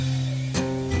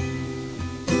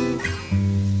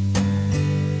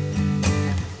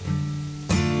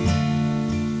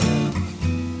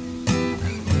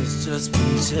just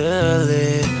been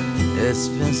chilly. It's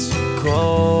been so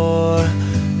cold.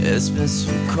 It's been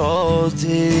so cold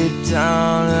deep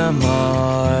down in my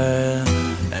heart.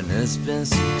 And it's been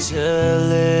so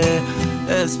chilly.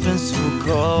 It's been so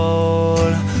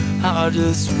cold. I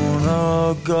just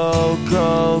wanna go,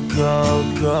 go, go,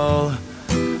 go.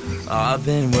 I've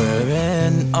been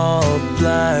wearing all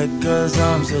black cause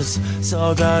I'm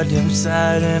so goddamn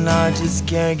sad, and I just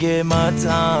can't get my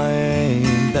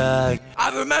time back.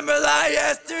 I remember like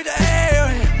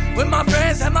yesterday when my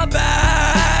friends had my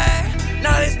back.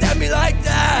 Now they stab me like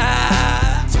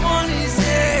that.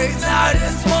 26, I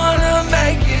just wanna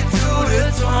make it to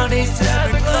the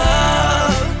 27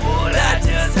 club. That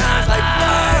just sounds like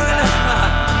fun.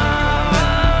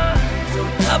 So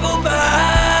double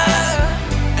back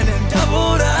and then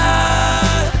double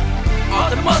that. Off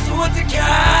the muscle with the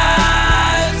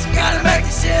cash. Gotta make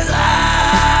this shit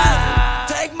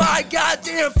last. Take my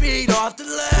goddamn feet off the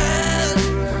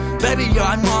land. Baby,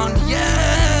 I'm on the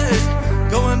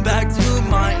edge. Going back to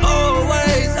my old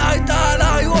ways. I thought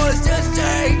I was just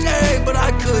changing, but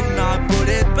I could not put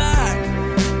it back.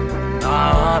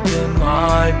 Now up in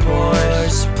my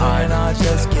Porsche, why not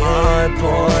just get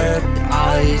bored?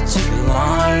 I hit your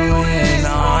line when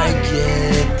I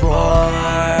get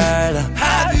bored.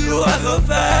 Have you ever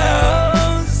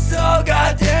felt so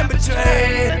goddamn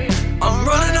betrayed? I'm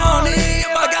running on me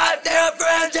and my goddamn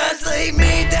friends just leave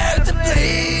me there to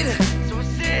bleed. So I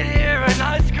sit here and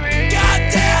I scream.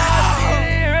 Goddamn! I sit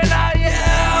here and I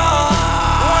yell.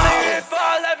 Wondering if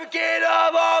I'll ever get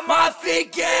up on my feet,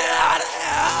 get out of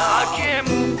hell. I can't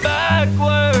move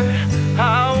backward.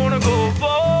 I wanna go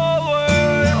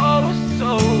forward. Oh, so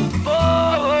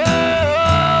forward.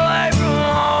 Away from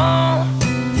home.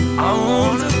 I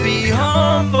wanna be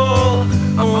humble.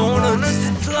 I wanna just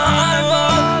climb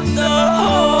up the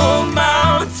whole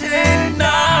mountain.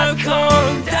 Now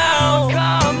come down.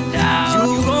 You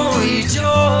gon' eat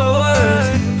your words.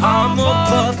 I'm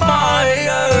above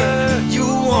fire. You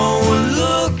won't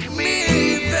look me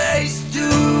face to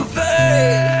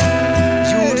face.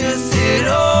 You just sit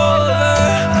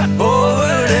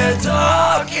over there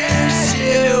talking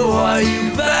shit while you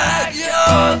back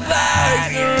your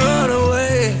back and run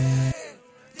away.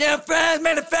 Damn friends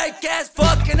made a fake ass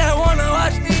fucking that wanna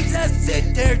watch me just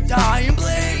sit there die and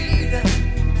bleed.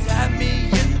 Stab me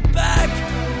in the back.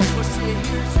 Well shit,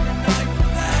 here's your knife for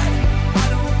that. I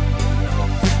don't know.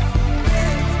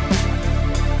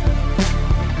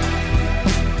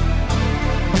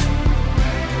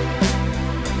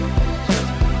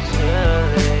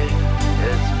 Chilly.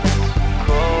 It's been so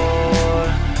cold.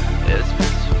 It's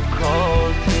been so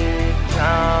cold deep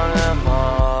down in my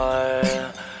heart.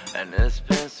 And it's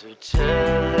been so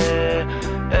chilly.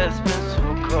 It's been so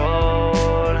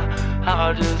cold.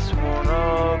 I just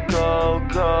wanna go,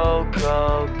 go,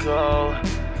 go, go.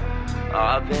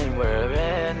 I've been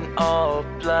wearing all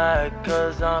black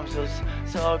cause I'm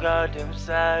so goddamn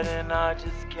sad, and I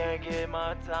just can't get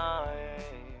my time.